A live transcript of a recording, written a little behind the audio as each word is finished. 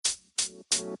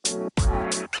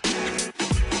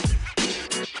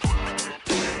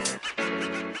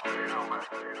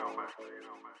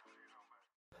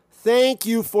Thank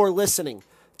you for listening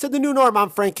to The New Norm. I'm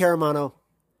Frank Caramano.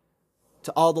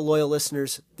 To all the loyal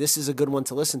listeners, this is a good one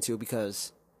to listen to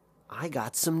because I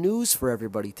got some news for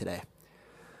everybody today.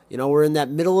 You know, we're in that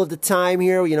middle of the time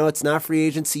here. You know, it's not free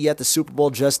agency yet. The Super Bowl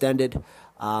just ended.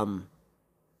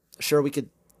 Sure, we could,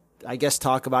 I guess,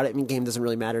 talk about it. I mean, game doesn't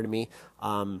really matter to me.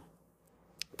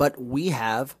 But we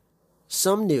have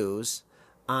some news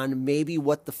on maybe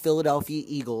what the Philadelphia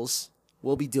Eagles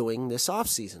will be doing this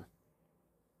offseason.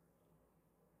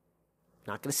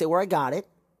 Not going to say where I got it,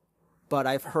 but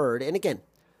I've heard. And again,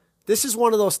 this is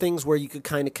one of those things where you could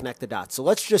kind of connect the dots. So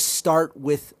let's just start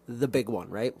with the big one,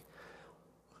 right?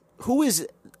 Who is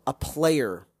a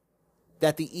player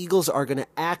that the Eagles are going to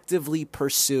actively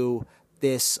pursue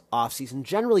this offseason?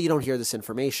 Generally, you don't hear this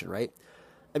information, right?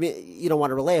 I mean, you don't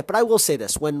want to relay it, but I will say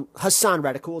this. When Hassan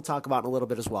Reddick, who we'll talk about in a little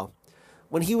bit as well,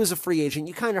 when he was a free agent,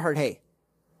 you kind of heard, hey,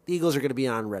 the Eagles are going to be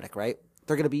on Reddick, right?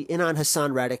 They're going to be in on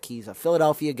Hassan Reddick. He's a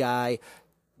Philadelphia guy.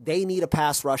 They need a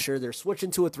pass rusher. They're switching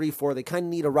to a 3-4. They kind of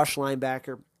need a rush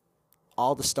linebacker.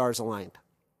 All the stars aligned.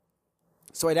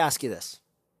 So I'd ask you this.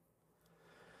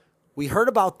 We heard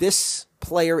about this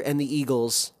player and the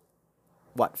Eagles,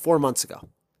 4 months ago?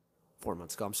 4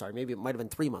 months ago, I'm sorry. Maybe it might have been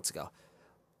 3 months ago.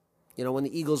 You know, when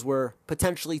the Eagles were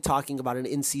potentially talking about an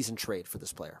in-season trade for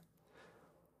this player.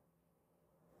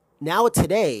 Now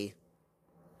today,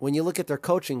 when you look at their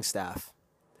coaching staff,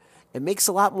 it makes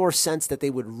a lot more sense that they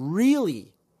would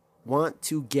really want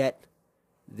to get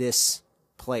this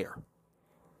player.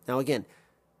 Now again,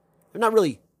 I'm not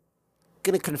really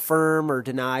going to confirm or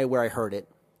deny where I heard it,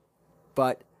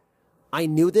 but I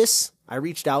knew this. I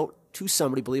reached out to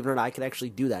somebody, believe it or not, I could actually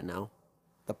do that now.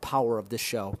 The power of this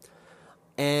show.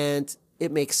 And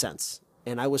it makes sense.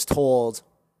 And I was told,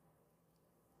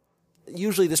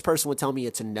 usually this person would tell me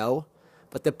it's a no,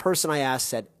 but the person I asked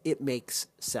said, it makes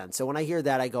sense. So when I hear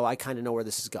that, I go, I kind of know where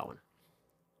this is going.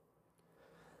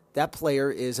 That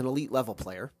player is an elite level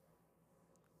player.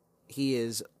 He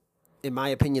is, in my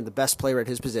opinion, the best player at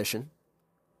his position.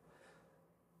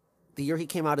 The year he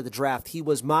came out of the draft, he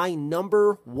was my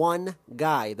number one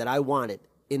guy that I wanted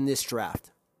in this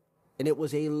draft. And it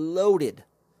was a loaded,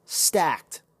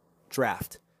 stacked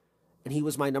draft. And he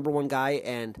was my number one guy,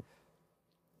 and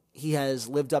he has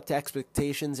lived up to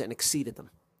expectations and exceeded them.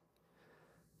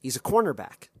 He's a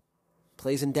cornerback.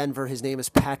 Plays in Denver. His name is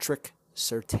Patrick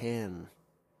Surtain.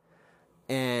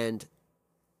 And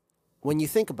when you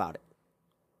think about it,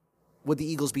 would the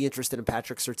Eagles be interested in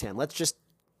Patrick Surtain? Let's just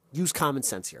use common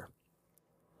sense here.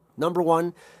 Number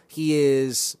one, he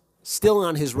is still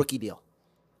on his rookie deal.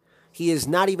 He is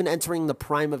not even entering the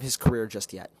prime of his career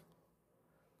just yet.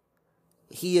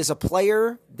 He is a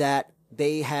player that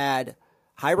they had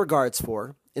high regards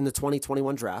for in the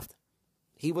 2021 draft.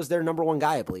 He was their number one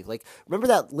guy, I believe. Like, remember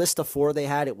that list of four they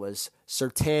had? It was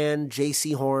Surtain,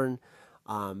 J.C. Horn,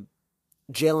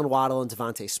 Jalen Waddle, and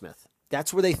Devontae Smith.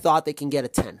 That's where they thought they can get a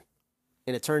 10.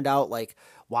 And it turned out like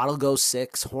Waddle goes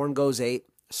 6, Horn goes 8,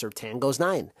 Surtain goes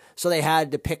 9. So they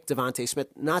had to pick Devontae Smith.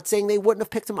 Not saying they wouldn't have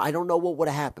picked him. I don't know what would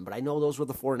have happened, but I know those were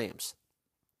the four names.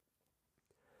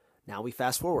 Now we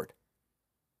fast forward.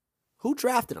 Who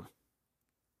drafted him?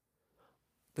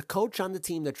 The coach on the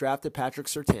team that drafted Patrick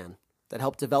Surtain, that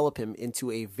helped develop him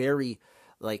into a very,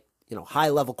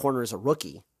 high-level corner as a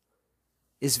rookie,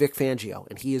 is Vic Fangio,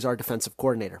 and he is our defensive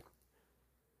coordinator.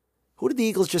 Who did the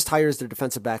Eagles just hire as their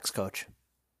defensive backs coach?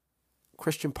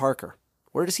 Christian Parker.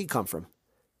 Where does he come from?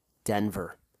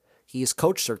 Denver. He has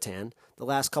coached Surtain the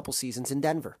last couple seasons in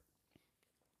Denver.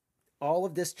 All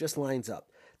of this just lines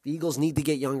up. The Eagles need to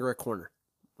get younger at corner.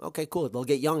 Okay, cool. They'll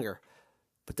get younger.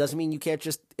 But doesn't mean you can't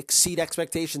just exceed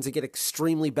expectations and get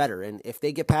extremely better. And if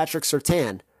they get Patrick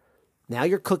Surtain, now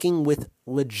you're cooking with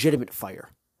legitimate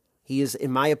fire. He is,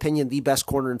 in my opinion, the best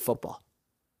corner in football.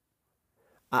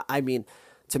 I mean,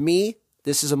 to me,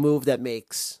 this is a move that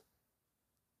makes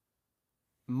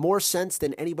more sense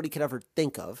than anybody could ever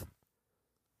think of.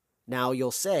 Now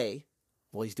you'll say,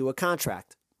 well, he's due a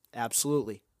contract.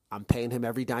 Absolutely. I'm paying him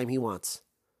every dime he wants.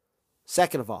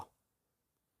 Second of all,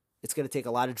 it's going to take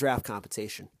a lot of draft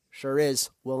compensation. Sure is.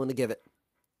 Willing to give it.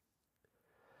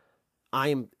 I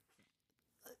am,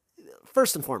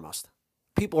 first and foremost,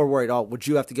 people are worried, would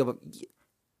you have to give up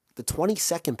the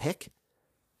 22nd pick?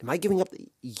 Am I giving up?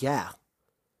 Yeah.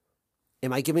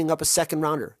 Am I giving up a second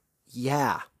rounder?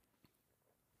 Yeah.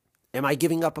 Am I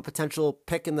giving up a potential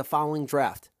pick in the following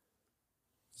draft?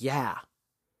 Yeah.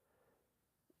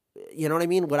 You know what I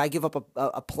mean? Would I give up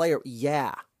a player?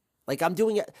 Yeah. Like, I'm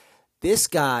doing it. This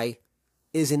guy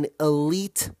is an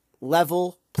elite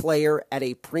level player at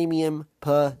a premium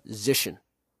position.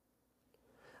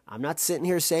 I'm not sitting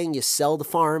here saying you sell the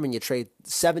farm and you trade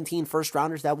 17 first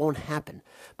rounders. That won't happen.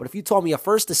 But if you told me a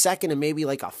first, a second, and maybe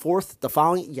like a fourth the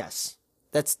following, yes,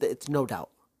 it's no doubt.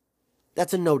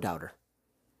 That's a no doubter.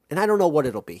 And I don't know what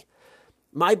it'll be.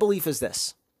 My belief is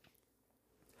this.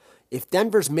 If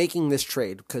Denver's making this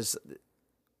trade, because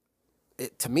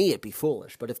to me it'd be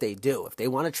foolish, but if they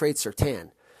want to trade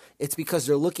Surtain, it's because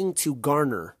they're looking to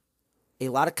garner a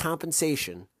lot of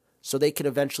compensation so they could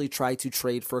eventually try to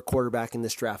trade for a quarterback in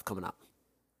this draft coming up.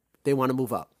 They want to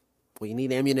move up. Well, you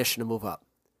need ammunition to move up.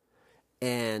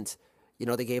 And,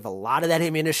 they gave a lot of that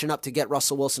ammunition up to get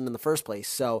Russell Wilson in the first place.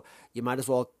 So you might as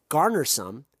well garner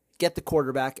some, get the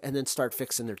quarterback, and then start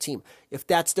fixing their team. If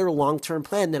that's their long-term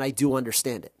plan, then I do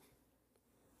understand it.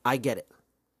 I get it.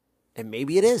 And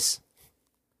maybe it is.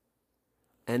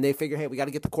 And they figure, hey, we got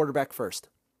to get the quarterback first.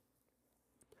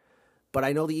 But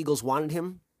I know the Eagles wanted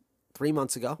him 3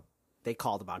 months ago. They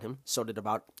called about him. So did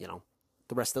about,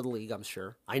 the rest of the league, I'm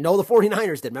sure. I know the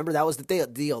 49ers did. Remember, that was the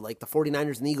deal. Like, the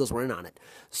 49ers and the Eagles were in on it.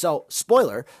 So,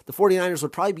 spoiler, the 49ers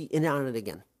would probably be in on it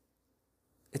again.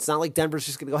 It's not like Denver's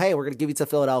just going to go, hey, we're going to give you to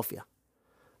Philadelphia.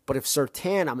 But if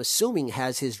Surtain, I'm assuming,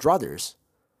 has his druthers,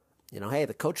 hey,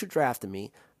 the coach who drafted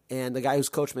me and the guy who's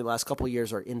coached me the last couple of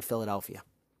years are in Philadelphia.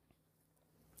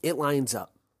 It lines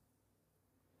up.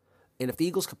 And if the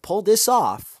Eagles could pull this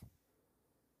off,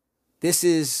 this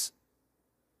is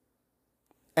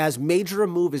as major a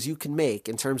move as you can make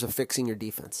in terms of fixing your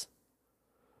defense.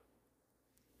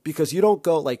 Because you don't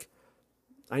go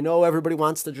I know everybody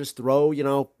wants to just throw,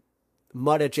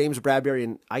 mud at James Bradberry,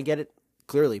 and I get it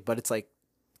clearly, but it's like,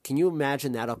 can you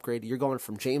imagine that upgrade? You're going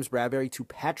from James Bradberry to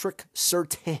Patrick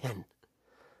Surtain.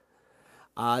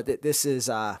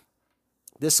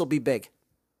 This will be big.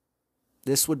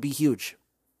 This would be huge.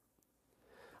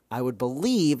 I would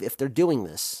believe if they're doing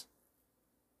this,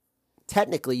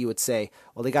 technically you would say,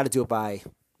 well, they got to do it by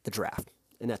the draft,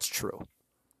 and that's true.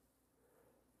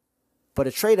 But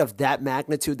a trade of that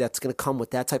magnitude that's going to come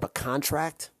with that type of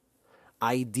contract,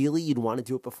 ideally you'd want to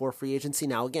do it before free agency.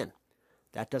 Now, again,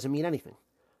 that doesn't mean anything.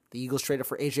 The Eagles traded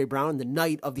for A.J. Brown the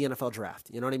night of the NFL draft.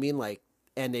 You know what I mean?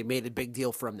 And they made a big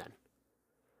deal for him then.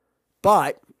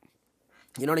 But,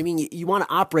 you know what I mean? You want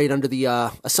to operate under the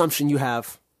assumption you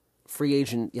have free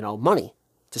agent, money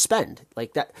to spend.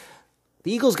 Like that.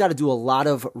 The Eagles got to do a lot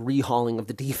of rehauling of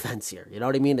the defense here. You know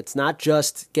what I mean? It's not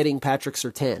just getting Patrick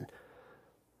Surtain.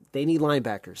 They need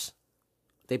linebackers.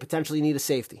 They potentially need a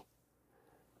safety.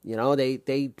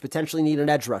 They potentially need an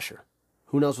edge rusher.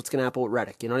 Who knows what's going to happen with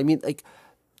Reddick? You know what I mean?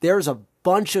 There's a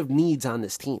bunch of needs on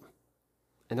this team.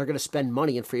 And they're going to spend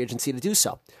money in free agency to do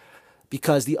so.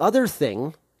 Because the other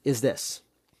thing is this.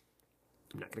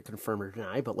 I'm not going to confirm or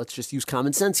deny, but let's just use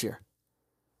common sense here.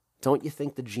 Don't you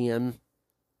think the GM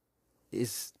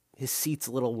his seat's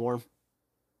a little warm?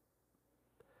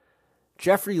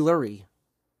 Jeffrey Lurie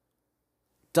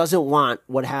doesn't want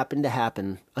what happened to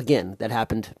happen again. That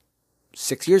happened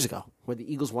 6 years ago, where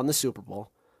the Eagles won the Super Bowl,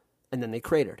 and then they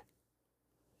cratered.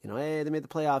 Hey, they made the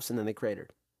playoffs, and then they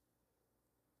cratered.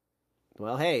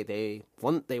 Well, hey, they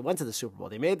went to the Super Bowl.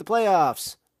 They made the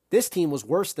playoffs. This team was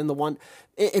worse than the one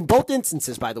in both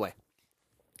instances, by the way.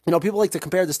 People like to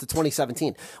compare this to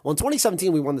 2017. Well, in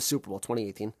 2017, we won the Super Bowl,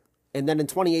 2018. And then in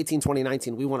 2018,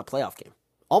 2019, we won a playoff game.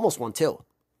 Almost won two.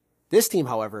 This team,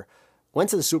 however, went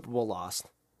to the Super Bowl, lost,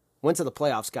 went to the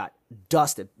playoffs, got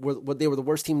dusted. They were the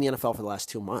worst team in the NFL for the last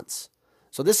 2 months.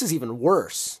 So this is even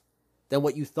worse than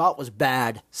what you thought was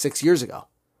bad 6 years ago.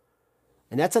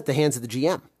 And that's at the hands of the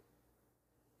GM.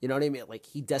 You know what I mean?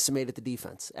 He decimated the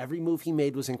defense. Every move he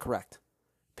made was incorrect.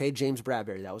 Paid James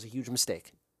Bradberry. That was a huge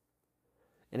mistake.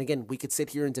 And again, we could sit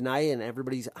here and deny it, and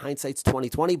everybody's hindsight's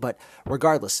 20/20, but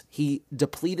regardless, he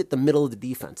depleted the middle of the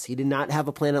defense. He did not have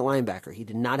a plan at linebacker. He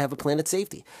did not have a plan at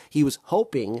safety. He was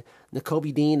hoping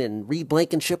Nakobe Dean and Reed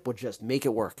Blankenship would just make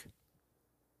it work.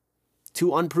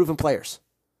 Two unproven players.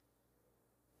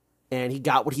 And he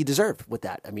got what he deserved with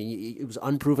that. I mean, it was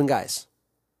unproven guys.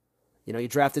 You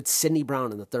drafted Sidney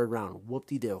Brown in the 3rd round.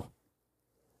 Whoop-de-doo.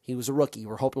 He was a rookie.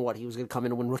 We're hoping he was going to come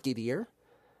in and win Rookie of the Year?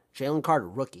 Jalen Carter,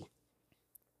 rookie.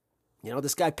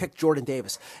 This guy picked Jordan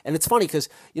Davis. And it's funny because,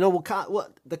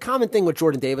 the common thing with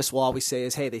Jordan Davis we'll always say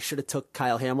is, hey, they should have took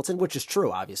Kyle Hamilton, which is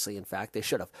true, obviously. In fact, they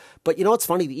should have. But what's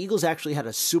funny? The Eagles actually had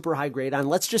a super high grade on.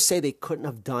 Let's just say they couldn't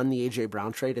have done the A.J.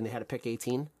 Brown trade and they had to pick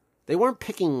 18. They weren't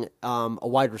picking a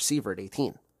wide receiver at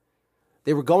 18.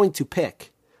 They were going to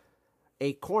pick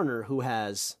a corner who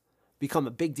has become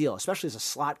a big deal, especially as a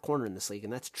slot corner in this league,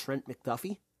 and that's Trent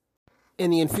McDuffie.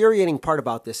 And the infuriating part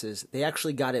about this is they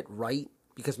actually got it right,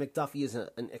 because McDuffie is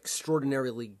an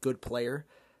extraordinarily good player,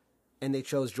 and they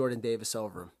chose Jordan Davis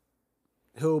over him.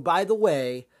 Who, by the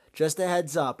way, just a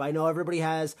heads up, I know everybody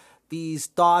has these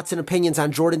thoughts and opinions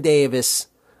on Jordan Davis.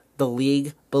 The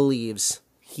league believes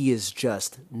he is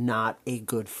just not a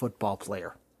good football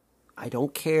player. I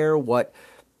don't care what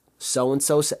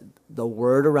so-and-so said. The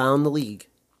word around the league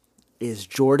is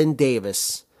Jordan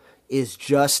Davis is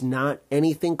just not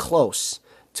anything close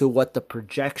to what the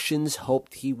projections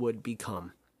hoped he would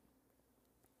become.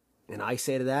 And I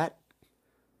say to that,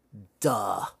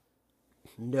 duh.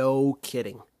 No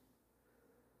kidding.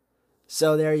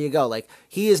 So there you go. Like,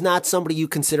 he is not somebody you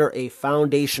consider a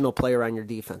foundational player on your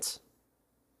defense.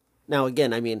 Now,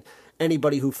 again, I mean,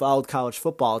 anybody who followed college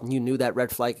football, you knew that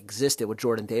red flag existed with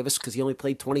Jordan Davis because he only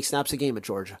played 20 snaps a game at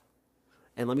Georgia.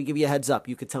 And let me give you a heads up.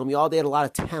 You could tell me, they had a lot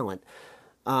of talent.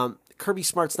 Kirby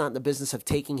Smart's not in the business of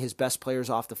taking his best players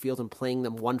off the field and playing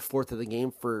them 1/4 of the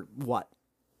game for what?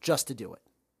 Just to do it.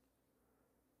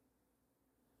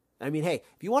 I mean, hey,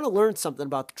 if you want to learn something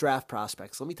about the draft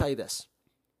prospects, let me tell you this.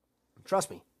 Trust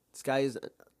me, this guy is,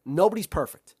 nobody's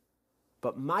perfect.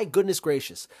 But my goodness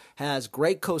gracious, has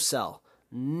Greg Cosell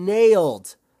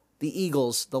nailed the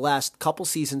Eagles the last couple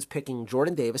seasons picking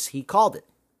Jordan Davis. He called it.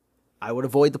 I would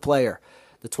avoid the player.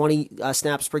 The 20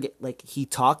 snaps per game. Like, he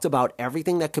talked about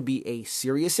everything that could be a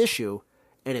serious issue,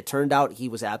 and it turned out he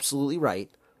was absolutely right.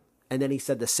 And then he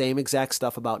said the same exact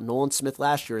stuff about Nolan Smith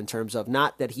last year in terms of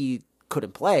not that he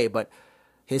couldn't play, but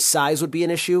his size would be an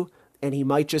issue, and he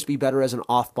might just be better as an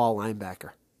off-ball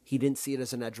linebacker. He didn't see it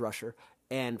as an edge rusher.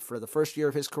 And for the first year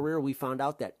of his career, we found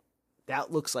out that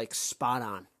that looks like spot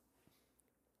on.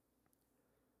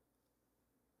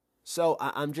 So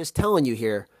I'm just telling you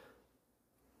here,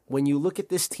 when you look at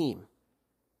this team,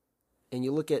 and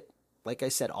you look at, like I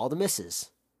said, all the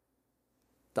misses,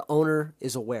 the owner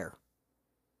is aware.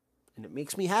 And it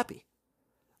makes me happy.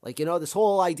 Like, this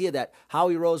whole idea that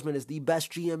Howie Roseman is the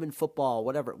best GM in football,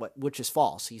 whatever, which is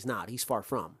false. He's not. He's far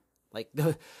from. Like,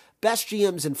 the best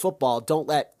GMs in football don't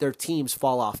let their teams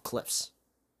fall off cliffs.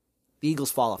 The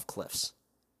Eagles fall off cliffs.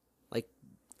 Like,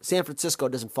 San Francisco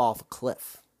doesn't fall off a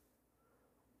cliff.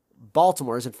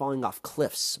 Baltimore isn't falling off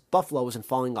cliffs. Buffalo isn't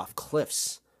falling off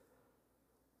cliffs.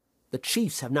 The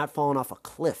Chiefs have not fallen off a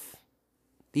cliff.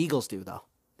 The Eagles do, though.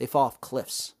 They fall off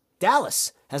cliffs.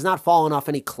 Dallas has not fallen off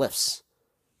any cliffs.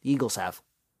 The Eagles have.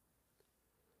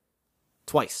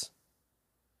 Twice.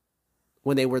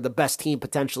 When they were the best team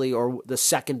potentially or the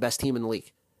second best team in the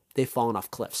league. They've fallen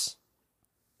off cliffs.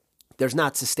 There's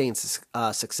not sustained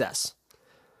success.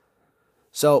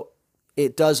 So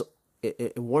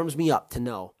it warms me up to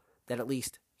know that at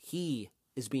least he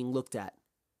is being looked at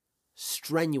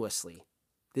strenuously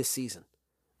this season.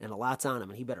 And a lot's on him,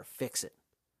 and he better fix it.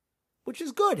 Which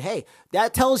is good. Hey,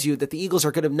 that tells you that the Eagles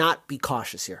are going to not be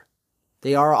cautious here.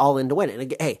 They are all in to win. And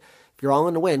again, hey, if you're all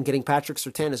in to win, getting Patrick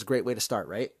Surtain is a great way to start,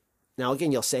 right? Now,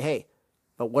 again, you'll say, hey,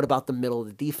 but what about the middle of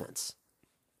the defense?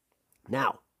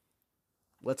 Now,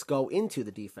 let's go into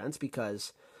the defense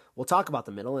because we'll talk about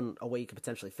the middle and a way you can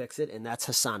potentially fix it, and that's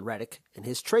Hassan Reddick and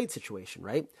his trade situation,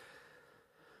 right?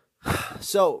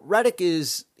 So Reddick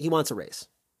he wants a raise.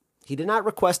 He did not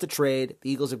request a trade.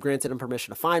 The Eagles have granted him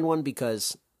permission to find one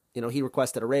because, he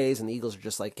requested a raise, and the Eagles are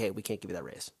just like, hey, we can't give you that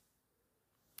raise.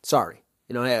 Sorry.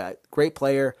 Hey, great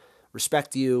player,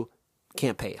 respect you,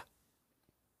 can't pay you.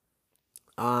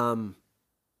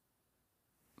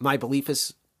 My belief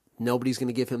is nobody's going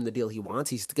to give him the deal he wants.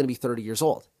 He's going to be 30 years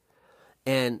old.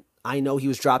 And I know he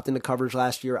was dropped into coverage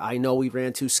last year. I know we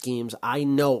ran 2 schemes. I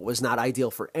know it was not ideal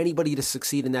for anybody to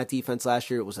succeed in that defense last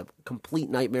year. It was a complete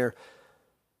nightmare.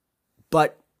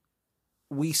 But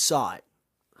we saw it.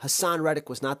 Hassan Reddick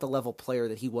was not the level player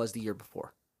that he was the year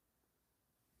before.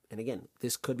 And again,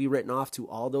 this could be written off to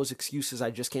all those excuses I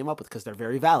just came up with because they're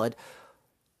very valid.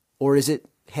 Or is it,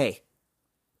 hey,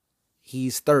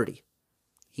 he's 30.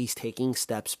 He's taking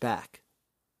steps back.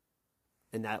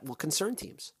 And that will concern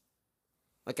teams.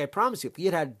 Like I promise you, if he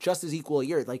had just as equal a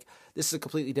year, this is a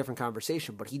completely different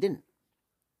conversation, but he didn't.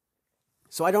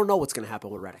 So I don't know what's going to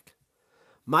happen with Reddick.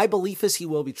 My belief is he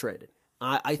will be traded.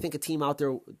 I think a team out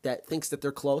there that thinks that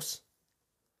they're close,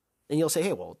 and you'll say,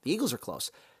 hey, well, the Eagles are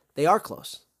close. They are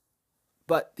close.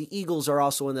 But the Eagles are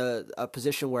also in a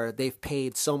position where they've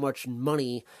paid so much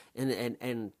money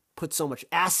and put so much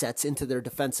assets into their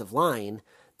defensive line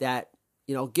that,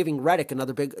 giving Reddick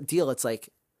another big deal, it's like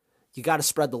you got to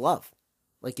spread the love.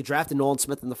 Like you drafted Nolan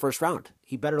Smith in the first round.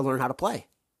 He better learn how to play.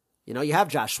 You have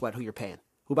Josh Sweat, who you're paying,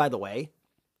 who, by the way,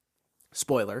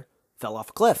 spoiler, fell off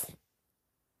a cliff.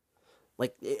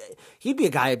 Like, he'd be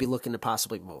a guy I'd be looking to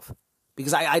possibly move.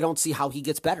 Because I don't see how he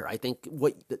gets better. I think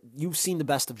you've seen the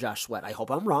best of Josh Sweat. I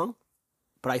hope I'm wrong,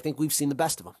 but I think we've seen the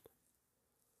best of him.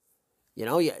 You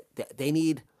know,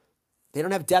 they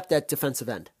don't have depth at defensive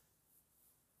end.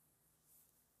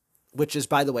 Which is,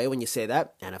 by the way, when you say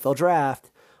that, NFL draft.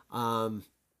 But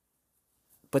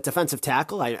defensive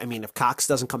tackle, I mean, if Cox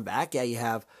doesn't come back, yeah, you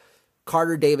have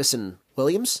Carter, Davis, and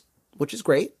Williams, which is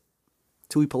great.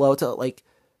 Tui Pelota, like,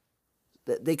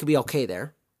 they could be okay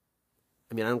there.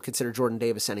 I mean, I don't consider Jordan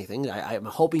Davis anything. I'm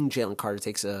hoping Jalen Carter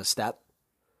takes a step.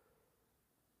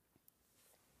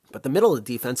 But the middle of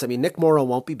the defense, I mean, Nick Morrow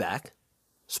won't be back.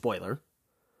 Spoiler.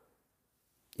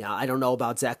 Yeah, I don't know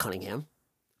about Zach Cunningham.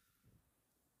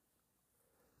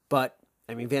 But,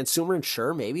 I mean, Van Sumeren,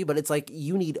 sure, maybe. But it's like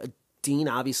you need a Dean,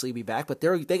 obviously, to be back. But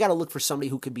they got to look for somebody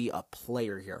who could be a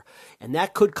player here. And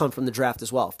that could come from the draft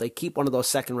as well. If they keep one of those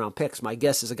second-round picks, my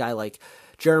guess is a guy like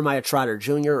Jeremiah Trotter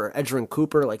Jr. or Edgerrin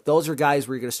Cooper. Like, those are guys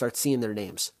where you're going to start seeing their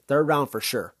names. Third round for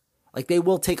sure. Like, they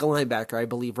will take a linebacker, I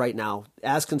believe, right now,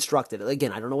 as constructed.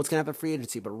 Again, I don't know what's going to happen at free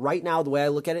agency, but right now, the way I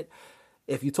look at it,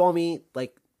 if you told me,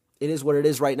 like, it is what it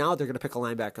is right now, they're going to pick a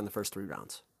linebacker in the first 3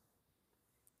 rounds.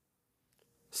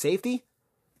 Safety?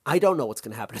 I don't know what's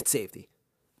going to happen at safety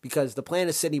because the plan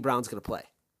is Sidney Brown's going to play.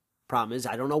 Problem is,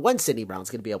 I don't know when Sidney Brown's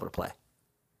going to be able to play.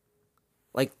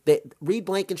 Like, Reed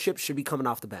Blankenship should be coming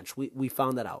off the bench. We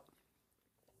found that out.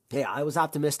 Hey, I was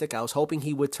optimistic. I was hoping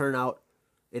he would turn out.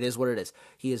 It is what it is.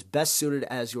 He is best suited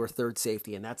as your third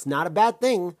safety, and that's not a bad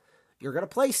thing. You're going to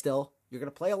play still. You're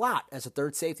going to play a lot as a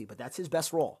third safety, but that's his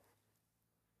best role.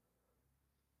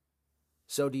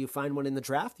 So do you find one in the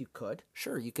draft? You could.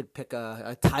 Sure, you could pick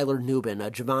a Tyler Nubin,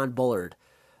 a Javon Bullard,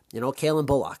 Kalen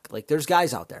Bullock. Like, there's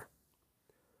guys out there.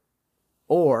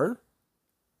 Or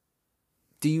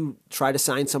do you try to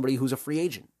sign somebody who's a free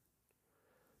agent?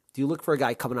 Do you look for a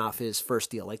guy coming off his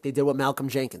first deal like they did with Malcolm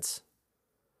Jenkins?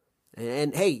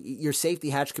 And hey, your safety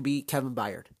hatch could be Kevin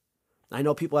Byard. I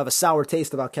know people have a sour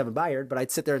taste about Kevin Byard, but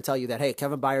I'd sit there and tell you that, hey,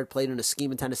 Kevin Byard played in a scheme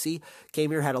in Tennessee,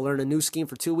 came here, had to learn a new scheme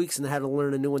for 2 weeks, and then had to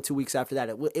learn a new one 2 weeks after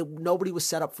that. Nobody was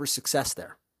set up for success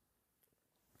there.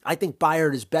 I think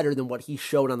Byard is better than what he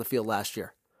showed on the field last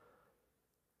year.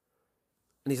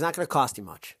 And he's not going to cost you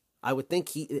much. I would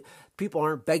think people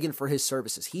aren't begging for his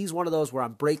services. He's one of those where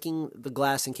I'm breaking the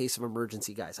glass in case of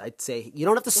emergency guys. I'd say you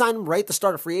don't have to sign him right at the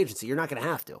start of free agency. You're not going to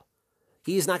have to.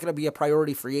 He's not going to be a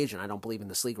priority free agent, I don't believe, in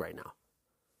this league right now.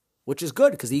 Which is good,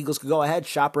 because the Eagles could go ahead,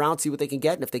 shop around, see what they can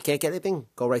get, and if they can't get anything,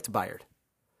 go right to Byard.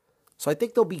 So I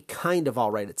think they'll be kind of all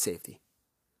right at safety.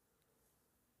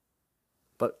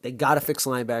 But they got to fix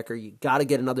linebacker. You got to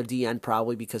get another DN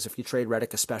probably, because if you trade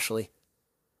Reddick especially.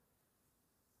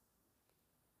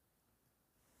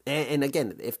 And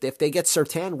again, if they get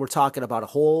Surtain, we're talking about a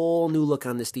whole new look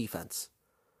on this defense.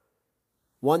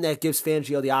 One that gives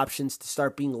Fangio the options to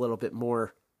start being a little bit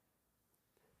more,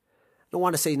 I don't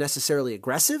want to say necessarily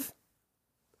aggressive,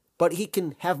 but he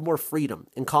can have more freedom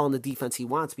in calling the defense he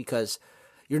wants, because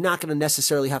you're not going to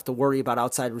necessarily have to worry about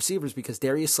outside receivers, because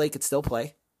Darius Slay could still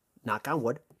play. Knock on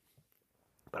wood.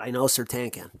 But I know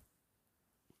Surtain can.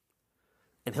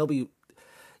 And he'll be,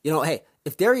 hey,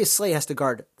 if Darius Slay has to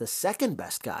guard the second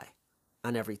best guy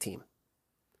on every team,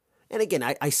 and again,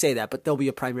 I say that, but they'll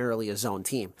be primarily a zone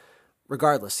team.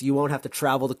 Regardless, you won't have to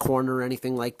travel the corner or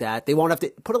anything like that. They won't have to,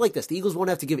 put it like this, the Eagles won't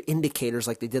have to give indicators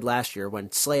like they did last year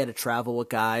when Slay had to travel with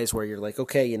guys where you're like,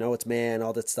 okay, it's man,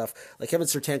 all that stuff. Like, Kevin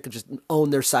Surtain could just own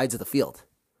their sides of the field.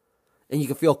 And you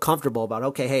can feel comfortable about,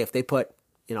 okay, hey, if they put,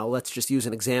 let's just use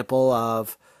an example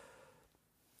of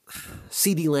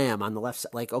CeeDee Lamb on the left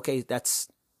side. Like, okay, that's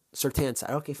Surtain's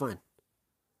side. Okay, fine.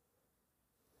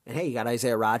 And hey, you got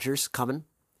Isaiah Rodgers coming.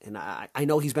 And I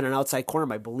know he's been an outside corner.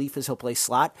 My belief is he'll play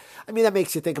slot. I mean, that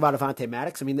makes you think about Avonte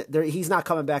Maddox. I mean, he's not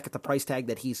coming back at the price tag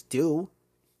that he's due.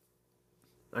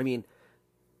 I mean,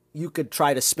 you could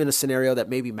try to spin a scenario that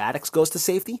maybe Maddox goes to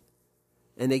safety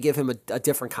and they give him a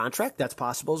different contract. That's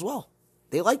possible as well.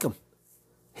 They like him.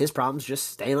 His problem's just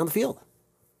staying on the field.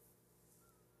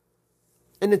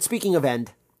 And then speaking of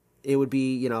end, it would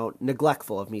be,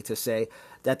 neglectful of me to say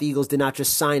that the Eagles did not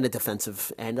just sign a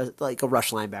defensive end, like a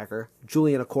rush linebacker.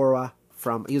 Julian Okorwa,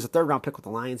 he was a third-round pick with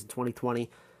the Lions in 2020.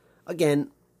 Again,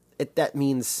 that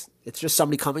means it's just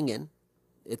somebody coming in.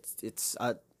 It's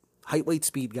a height, weight,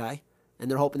 speed guy, and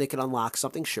they're hoping they can unlock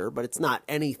something, sure, but it's not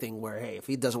anything where, hey, if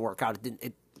he doesn't work out,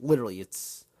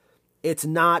 it's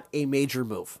not a major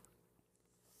move.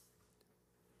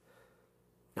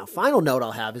 Now, final note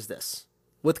I'll have is this.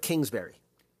 With Kingsbury.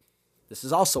 This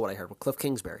is also what I heard with Cliff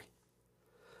Kingsbury.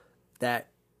 That,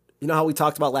 how we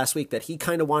talked about last week, that he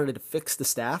kind of wanted to fix the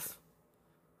staff.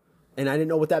 And I didn't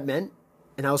know what that meant.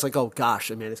 And I was like, oh gosh,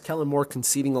 man, is Kellen Moore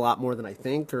conceding a lot more than I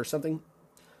think or something?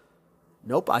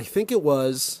 Nope, I think it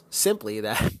was simply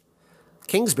that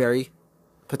Kingsbury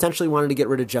potentially wanted to get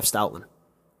rid of Jeff Stoutland.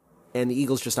 And the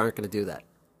Eagles just aren't going to do that.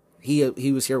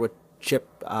 He was here with Chip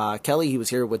Kelly. He was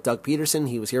here with Doug Peterson.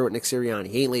 He was here with Nick Sirianni.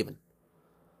 He ain't leaving.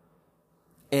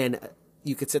 And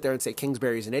you could sit there and say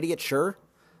Kingsbury's an idiot. Sure.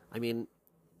 I mean,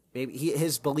 maybe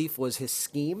his belief was his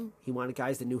scheme. He wanted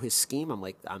guys that knew his scheme.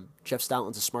 Jeff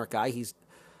Stoutland's a smart guy. He's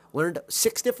learned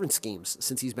 6 different schemes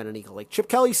since he's been an Eagle. Like Chip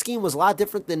Kelly's scheme was a lot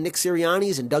different than Nick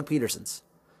Sirianni's and Doug Peterson's.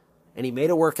 And he made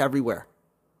it work everywhere.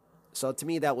 So to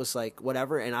me, that was like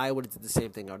whatever. And I would have did the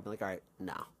same thing. I would have been like, all right,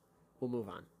 no, we'll move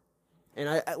on. And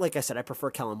I like I said, I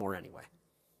prefer Kellen more anyway.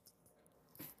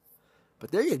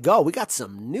 But there you go. We got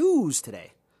some news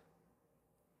today.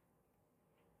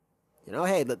 You know,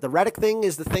 hey, the Reddick thing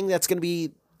is the thing that's going to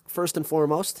be first and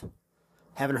foremost.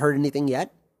 Haven't heard anything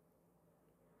yet.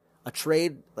 A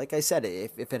trade, like I said,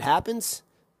 if it happens,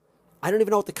 I don't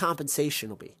even know what the compensation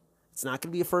will be. It's not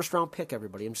going to be a first-round pick,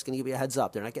 everybody. I'm just going to give you a heads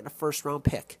up. They're not getting a first-round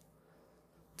pick.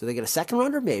 Do they get a second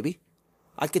rounder? Maybe.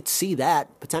 I could see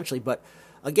that, potentially. But,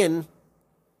 again,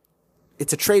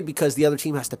 it's a trade because the other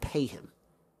team has to pay him.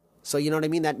 So, you know what I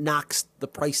mean? That knocks the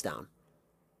price down.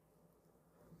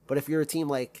 But if you're a team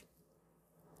like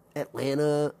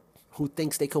Atlanta who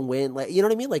thinks they can win, like, you know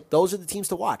what I mean? Like, those are the teams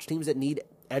to watch. Teams that need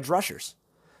edge rushers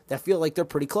that feel like they're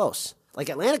pretty close. Like,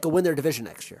 Atlanta could win their division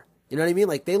next year. You know what I mean?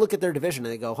 Like, they look at their division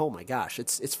and they go, oh, my gosh,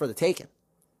 it's for the taking.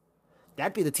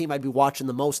 That'd be the team I'd be watching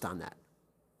the most on that.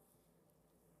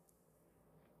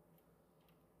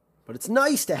 But it's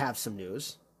nice to have some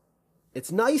news.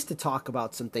 It's nice to talk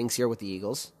about some things here with the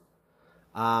Eagles.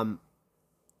 And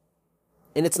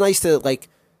it's nice to, like,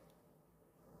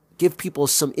 give people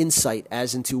some insight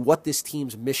as into what this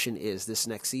team's mission is this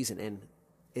next season. And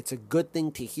it's a good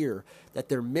thing to hear that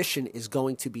their mission is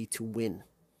going to be to win.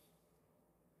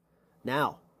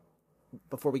 Now,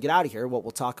 before we get out of here, what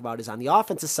we'll talk about is on the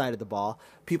offensive side of the ball,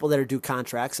 people that are due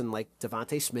contracts, and like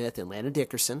Devontae Smith and Landon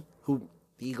Dickerson, who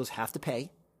the Eagles have to pay,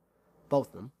 both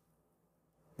of them.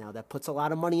 Now, that puts a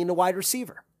lot of money into wide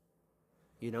receiver.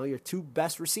 You know, your 2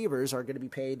 best receivers are going to be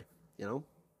paid, you know,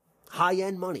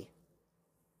 high-end money.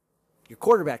 Your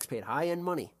quarterback's paid high-end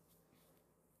money.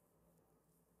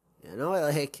 You know,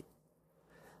 like,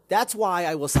 that's why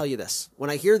I will tell you this. When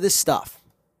I hear this stuff,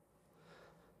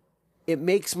 it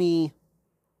makes me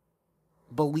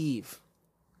believe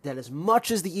that as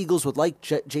much as the Eagles would like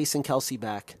Jason Kelce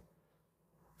back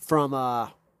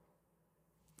from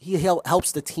he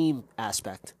helps the team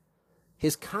aspect,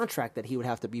 his contract that he would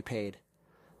have to be paid,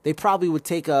 they probably would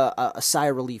take a sigh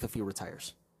of relief if he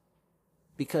retires.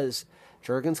 Because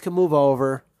Juergens can move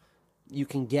over, you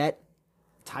can get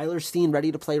Tyler Steen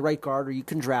ready to play right guard, or you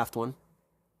can draft one.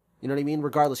 You know what I mean?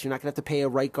 Regardless, you're not going to have to pay a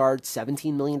right guard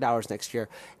 $17 million next year.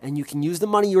 And you can use the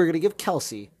money you were going to give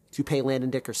Kelce to pay Landon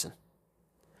Dickerson.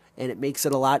 And it makes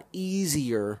it a lot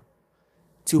easier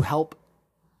to help,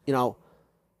 you know,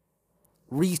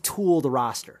 retool the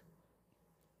roster.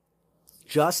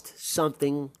 Just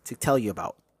something to tell you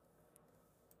about.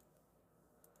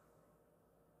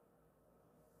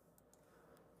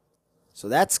 So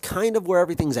that's kind of where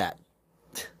everything's at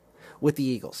with the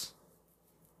Eagles.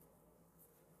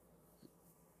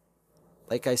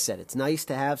 Like I said, it's nice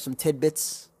to have some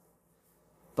tidbits,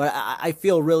 but I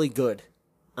feel really good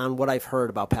on what I've heard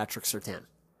about Patrick Surtain.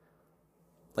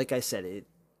 Like I said,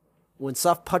 when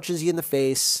stuff punches you in the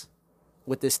face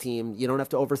with this team, you don't have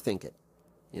to overthink it.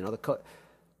 You know,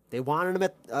 they wanted him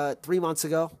at 3 months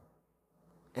ago,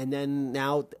 and then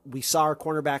now we saw our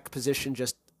cornerback position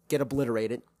just get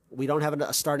obliterated. We don't have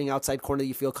a starting outside corner that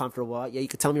you feel comfortable about. Yeah, you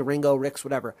could tell me Ringo, Ricks,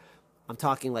 whatever. I'm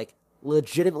talking like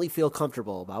legitimately feel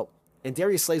comfortable about. And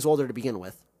Darius Slay's older to begin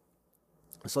with.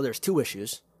 So there's 2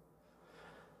 issues.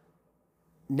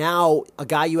 Now, a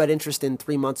guy you had interest in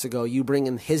 3 months ago, you bring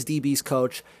in his DB's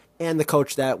coach and the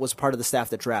coach that was part of the staff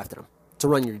that drafted him to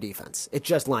run your defense. It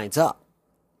just lines up.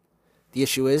 The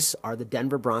issue is, are the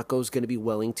Denver Broncos going to be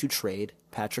willing to trade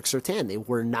Patrick Surtain? They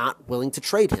were not willing to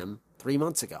trade him 3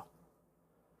 months ago.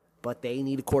 But they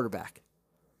need a quarterback.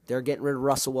 They're getting rid of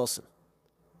Russell Wilson,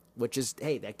 which is,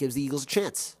 hey, that gives the Eagles a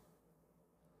chance.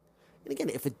 And again,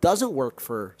 if it doesn't work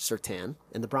for Surtain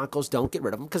and the Broncos don't get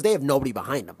rid of him, because they have nobody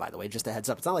behind them, by the way, just a heads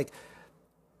up. It's not like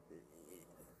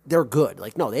they're good.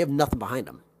 Like, no, they have nothing behind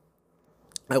them.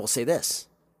 I will say this.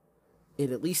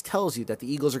 It at least tells you that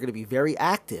the Eagles are going to be very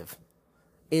active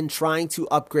in trying to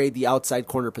upgrade the outside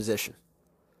corner position.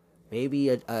 Maybe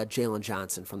a Jalen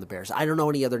Johnson from the Bears. I don't know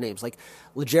any other names. Like,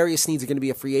 L'Jarius Sneed's going to be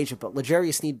a free agent, but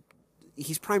L'Jarius Sneed,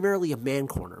 he's primarily a man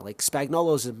corner. Like,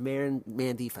 Spagnuolo's a man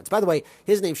defense. By the way,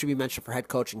 his name should be mentioned for head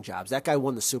coaching jobs. That guy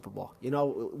won the Super Bowl. You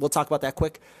know, we'll talk about that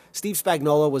quick. Steve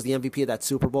Spagnuolo was the MVP of that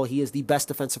Super Bowl. He is the best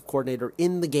defensive coordinator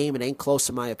in the game. It ain't close,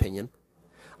 in my opinion.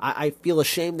 I feel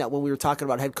ashamed that when we were talking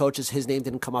about head coaches, his name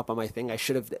didn't come up on my thing. I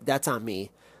should have. That's on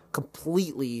me.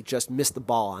 Completely just missed the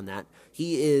ball on that.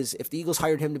 He is, if the Eagles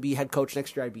hired him to be head coach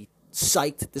next year, I'd be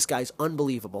psyched. This guy's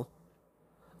unbelievable.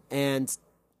 And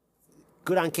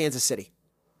good on Kansas City.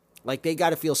 Like, they got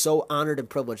to feel so honored and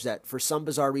privileged that for some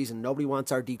bizarre reason, nobody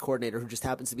wants our D coordinator who just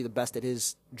happens to be the best at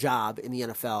his job in the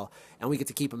NFL, and we get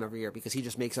to keep him every year because he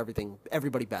just makes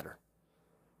everybody better.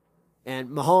 And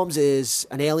Mahomes is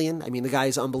an alien. I mean, the guy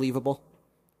is unbelievable.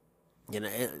 You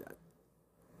know,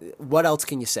 what else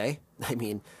can you say? I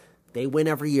mean, they win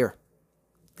every year.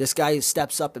 This guy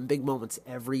steps up in big moments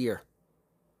every year.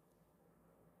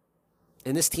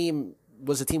 And this team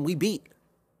was a team we beat,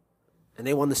 and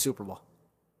they won the Super Bowl.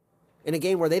 In a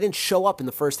game where they didn't show up in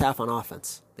the first half on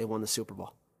offense, they won the Super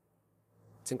Bowl.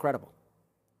 It's incredible.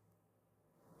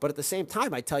 But at the same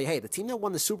time, I tell you, hey, the team that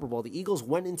won the Super Bowl, the Eagles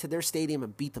went into their stadium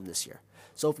and beat them this year.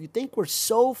 So if you think we're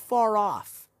so far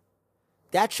off,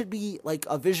 that should be like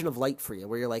a vision of light for you,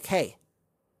 where you're like, hey,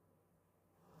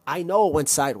 I know it went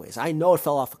sideways. I know it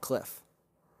fell off a cliff.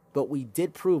 But we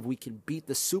did prove we can beat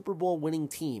the Super Bowl winning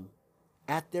team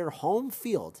at their home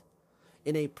field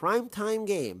in a primetime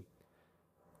game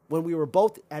when we were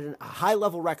both at a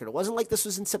high-level record. It wasn't like this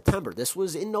was in September. This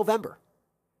was in November.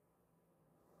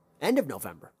 End of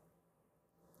November.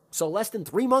 So less than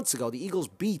 3 months ago, the Eagles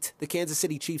beat the Kansas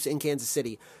City Chiefs in Kansas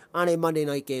City on a Monday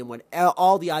night game when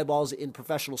all the eyeballs in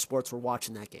professional sports were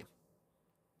watching that game.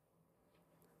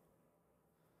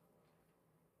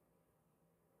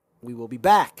 We will be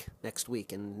back next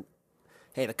week. And,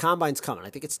 hey, the Combine's coming. I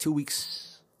think it's 2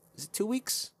 weeks. Is it 2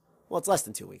 weeks? Well, it's less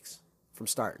than 2 weeks from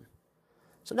starting.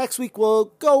 So next week we'll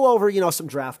go over, some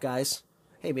draft guys.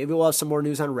 Hey, maybe we'll have some more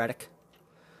news on Reddick.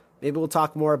 Maybe we'll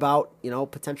talk more about,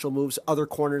 potential moves, other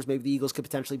corners maybe the Eagles could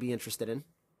potentially be interested in.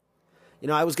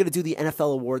 I was going to do the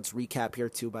NFL awards recap here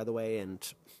too, by the way,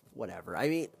 and whatever. I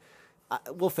mean,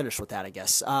 we'll finish with that, I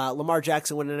guess. Lamar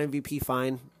Jackson won an MVP,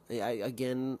 fine.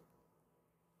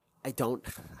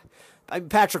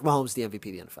 Patrick Mahomes is the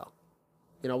MVP of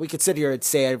the NFL. We could sit here and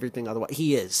say everything otherwise.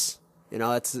 He is.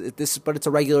 But it's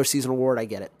a regular season award. I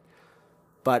get it.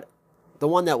 But the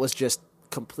one that was just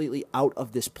completely out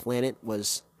of this planet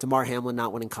was Damar Hamlin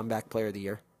not winning Comeback Player of the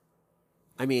Year.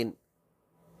 I mean,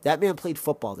 that man played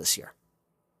football this year.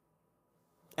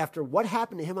 After what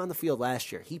happened to him on the field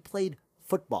last year, he played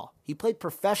football. He played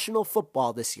professional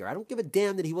football this year. I don't give a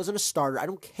damn that he wasn't a starter. I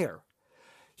don't care.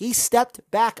 He stepped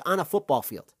back on a football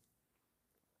field.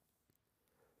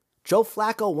 Joe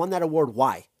Flacco won that award.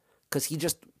 Why? Because he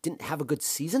just didn't have a good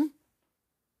season?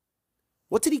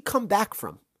 What did he come back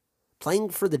from? Playing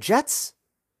for the Jets?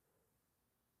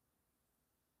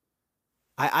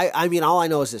 I mean, all I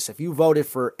know is this. If you voted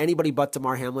for anybody but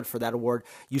Damar Hamlin for that award,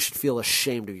 you should feel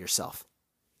ashamed of yourself.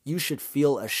 You should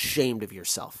feel ashamed of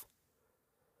yourself.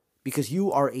 Because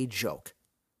you are a joke.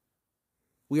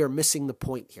 We are missing the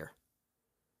point here.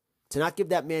 To not give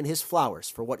that man his flowers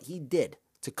for what he did,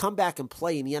 to come back and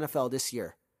play in the NFL this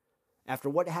year, after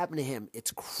what happened to him,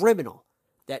 it's criminal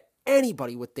that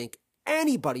anybody would think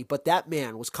anybody but that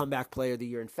man was Comeback Player of the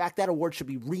Year. In fact, that award should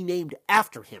be renamed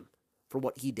after him for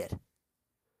what he did.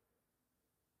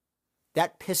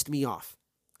 That pissed me off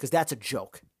because that's a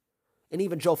joke. And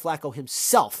even Joe Flacco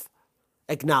himself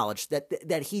acknowledged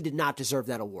that he did not deserve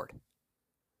that award.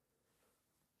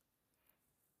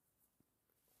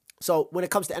 So when it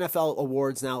comes to NFL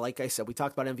awards now, like I said, we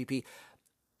talked about MVP.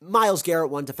 Myles Garrett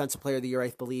won Defensive Player of the Year, I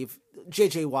believe.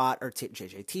 TJ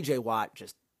Watt,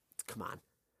 just, come on.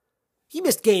 He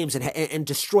missed games and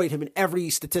destroyed him in every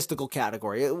statistical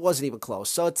category. It wasn't even close.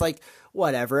 So it's like,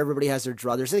 whatever. Everybody has their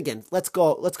druthers. And again, let's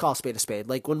call a spade a spade.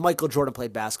 Like when Michael Jordan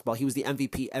played basketball, he was the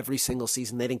MVP every single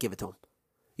season. They didn't give it to him.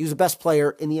 He was the best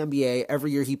player in the NBA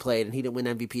every year he played, and he didn't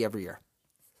win MVP every year.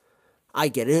 I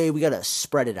get it. Hey, we got to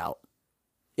spread it out.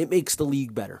 It makes the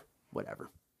league better. Whatever.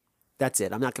 That's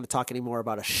it. I'm not going to talk anymore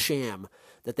about a sham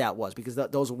that was, because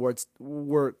those awards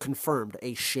were confirmed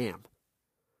a sham.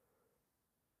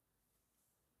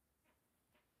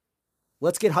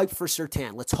 Let's get hyped for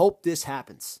Surtain. Let's hope this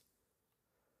happens.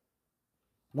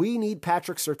 We need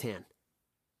Patrick Surtain.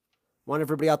 Want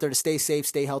everybody out there to stay safe,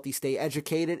 stay healthy, stay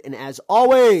educated, and as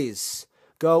always,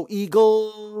 go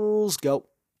Eagles, go.